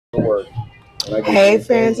Hey,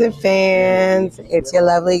 friends and fans, it's your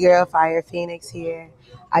lovely girl, FyrePhoenix here.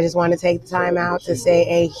 I just want to take the time out to say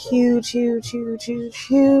a huge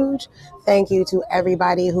thank you to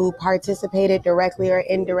everybody who participated directly or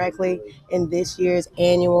indirectly in this year's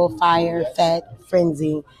annual Fyre Fete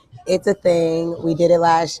Frenzy. It's a thing. We did it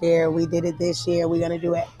last year. We did it this year. We're going to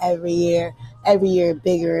do it every year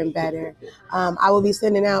bigger and better. I will be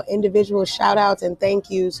sending out individual shout outs and thank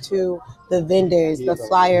yous to the vendors, the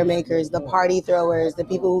flyer makers, the party throwers, the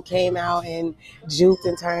people who came out and juked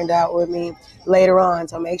and turned out with me later on.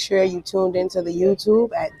 So make sure you tuned into the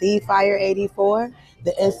YouTube at the Fyre84,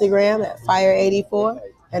 the Instagram at Fyre84.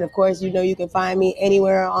 And of course, you can find me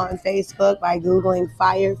anywhere on Facebook by Googling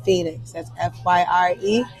FyrePhoenix. That's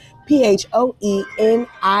FyrePhoenix.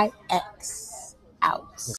 Out.